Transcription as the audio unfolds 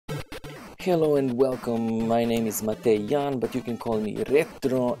Hello and welcome, my name is Matej Jan, but you can call me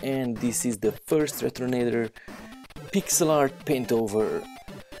Retro, and this is the first Retronator pixel art Paintover.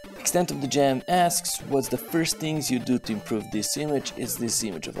 Extent of the Jam asks, what's the first things you do to improve this image? Is this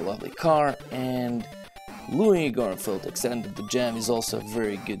image of a lovely car? And Louis Garnfeld, Extent of the Jam, is also a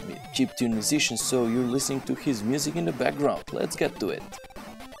very good chiptune musician, so you're listening to his music in the background. Let's get to it.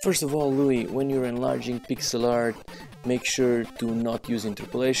 First of all, Louis, when you're enlarging pixel art, make sure to not use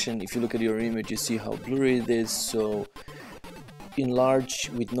interpolation. If you look at your image, you see how blurry it is, so enlarge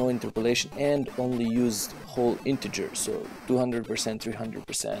with no interpolation and only use whole integers, so 200%,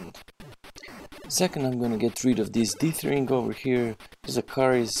 300%. Second, I'm going to get rid of this dithering over here, because the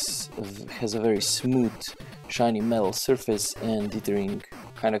car has a very smooth, shiny metal surface, and dithering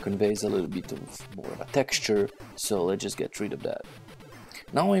kind of conveys a little bit of more of a texture, so let's just get rid of that.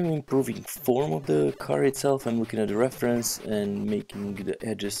 Now I'm improving form of the car itself. I'm looking at the reference and making the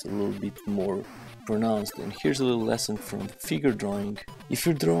edges a little bit more pronounced. And here's a little lesson from figure drawing. If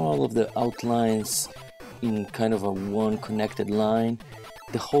you draw all of the outlines in kind of a one connected line,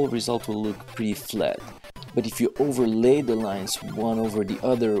 the whole result will look pretty flat. But if you overlay the lines one over the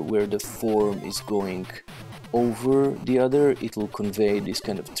other, where the form is going over the other, it will convey this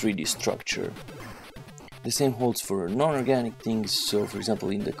kind of 3D structure. The same holds for non-organic things, so for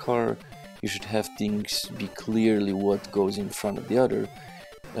example in the car you should have things be clearly what goes in front of the other,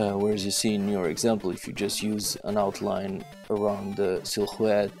 whereas you see in your example, if you just use an outline around the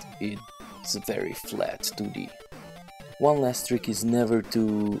silhouette, it's very flat 2D. One last trick is never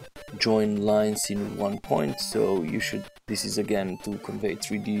to join lines in one point, so this is again to convey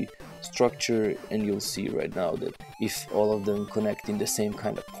 3D structure, and you'll see right now that if all of them connect in the same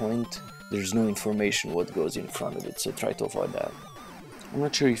kind of point, there's no information what goes in front of it, so try to avoid that. I'm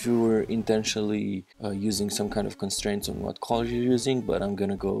not sure if you were intentionally using some kind of constraints on what colors you're using, but I'm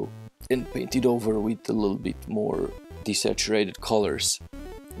gonna go and paint it over with a little bit more desaturated colors.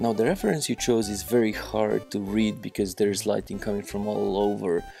 Now the reference you chose is very hard to read because there's lighting coming from all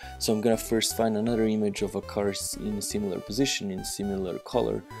over, so I'm gonna first find another image of a car in a similar position, in similar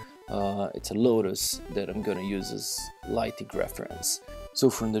color. It's a Lotus that I'm gonna use as lighting reference. So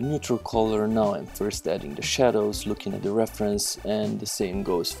from the neutral color, now I'm first adding the shadows, looking at the reference, and the same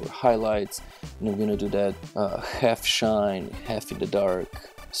goes for highlights. And I'm gonna do that half shine, half in the dark,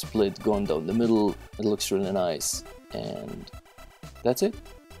 split going down the middle. It looks really nice, and that's it.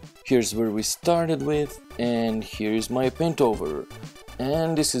 Here's where we started with, and here's my Paintover.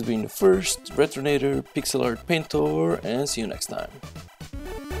 And this has been the first Retronator pixel art Paintover, and see you next time.